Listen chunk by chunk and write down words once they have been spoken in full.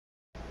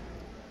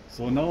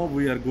So now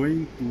we are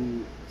going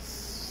to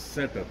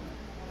set up.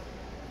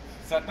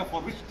 Set up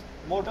for which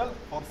model?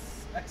 For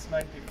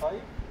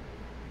X95H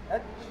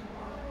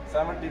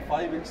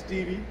 75-inch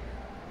TV.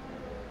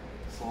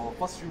 So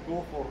first you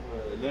go for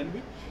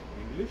language,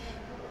 English.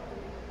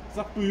 It's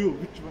up to you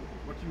which one,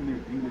 what you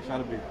need, English,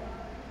 Arabic,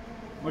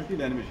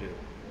 multi-language here.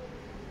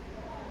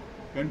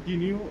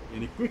 Continue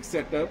in a quick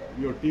setup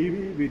your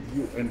TV with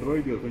your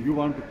Android. You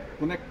want to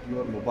connect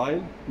your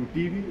mobile to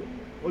TV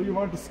or you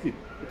want to skip.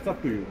 It's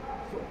up to you.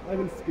 So I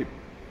will skip.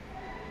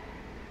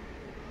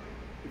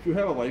 If you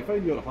have a Wi-Fi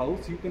in your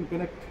house, you can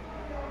connect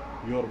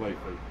your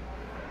Wi-Fi.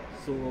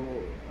 So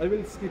I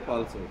will skip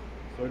also.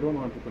 So I don't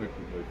want to connect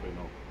with Wi-Fi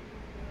now.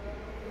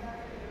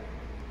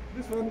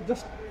 This one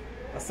just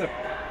accept.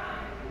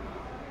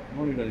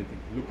 No need anything.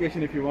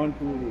 Location, if you want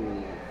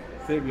to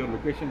save your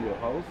location, your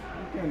house,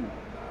 you can.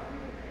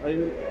 I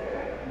will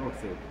not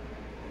save.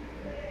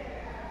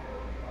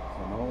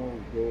 So now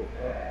go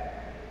up.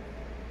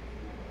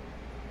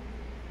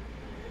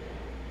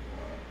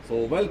 So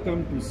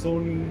welcome to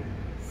Sony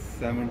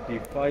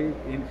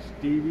 75-inch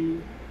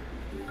TV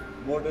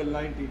model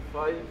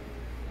 95H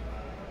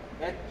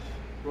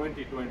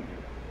 2020.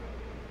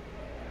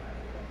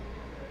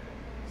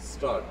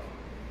 Start.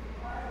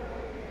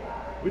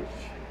 Which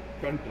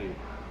country?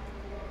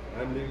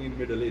 I am living in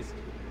Middle East,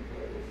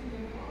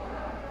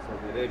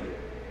 Saudi Arabia.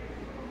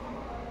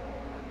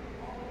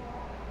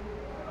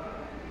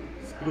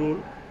 Scroll.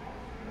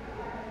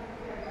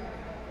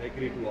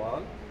 Agree to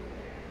all.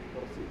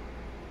 Proceed.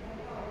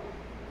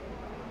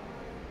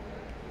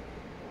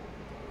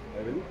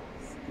 I will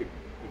skip.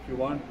 If you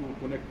want to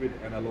connect with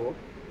analog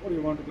or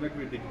you want to connect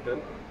with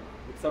digital,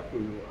 it's up to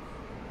you.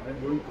 I am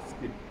going to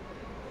skip.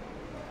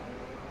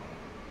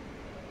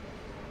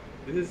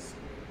 This is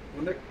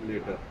connect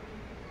later.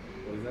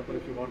 For example,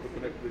 if you want to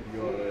connect with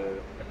your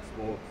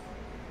Xbox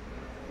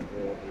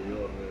or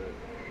your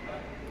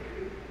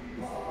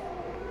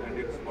and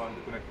you want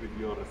to connect with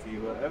your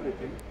receiver,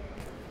 everything.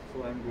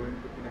 So I am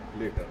going to connect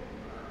later.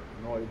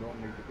 No, I don't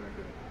need to connect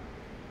anything.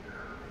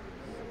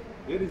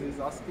 Here is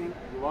asking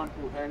you want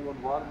to hang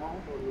on wall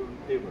mount or on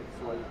table.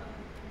 So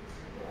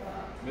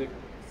I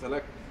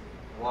select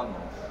wall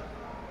mount.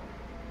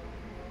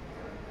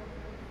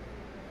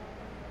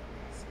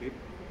 Skip.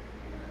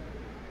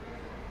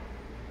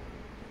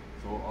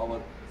 So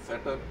our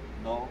setup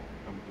now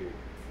complete.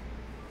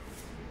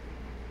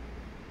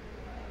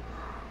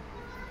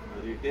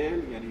 Retail,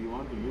 and you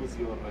want to use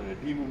your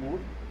demo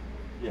mode?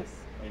 Yes,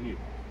 I need.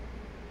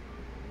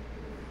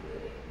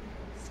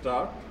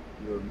 Start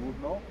your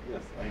mode now?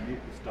 Yes, I need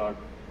to start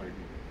my demo.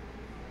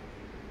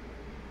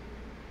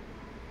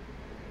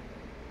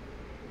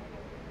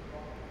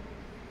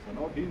 So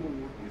now demo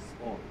mode is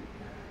on.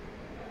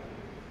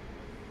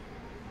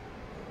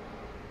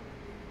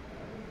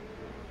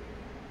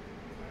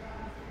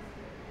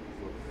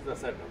 So this is the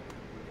setup.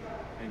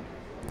 Thank you.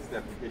 This is the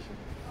application.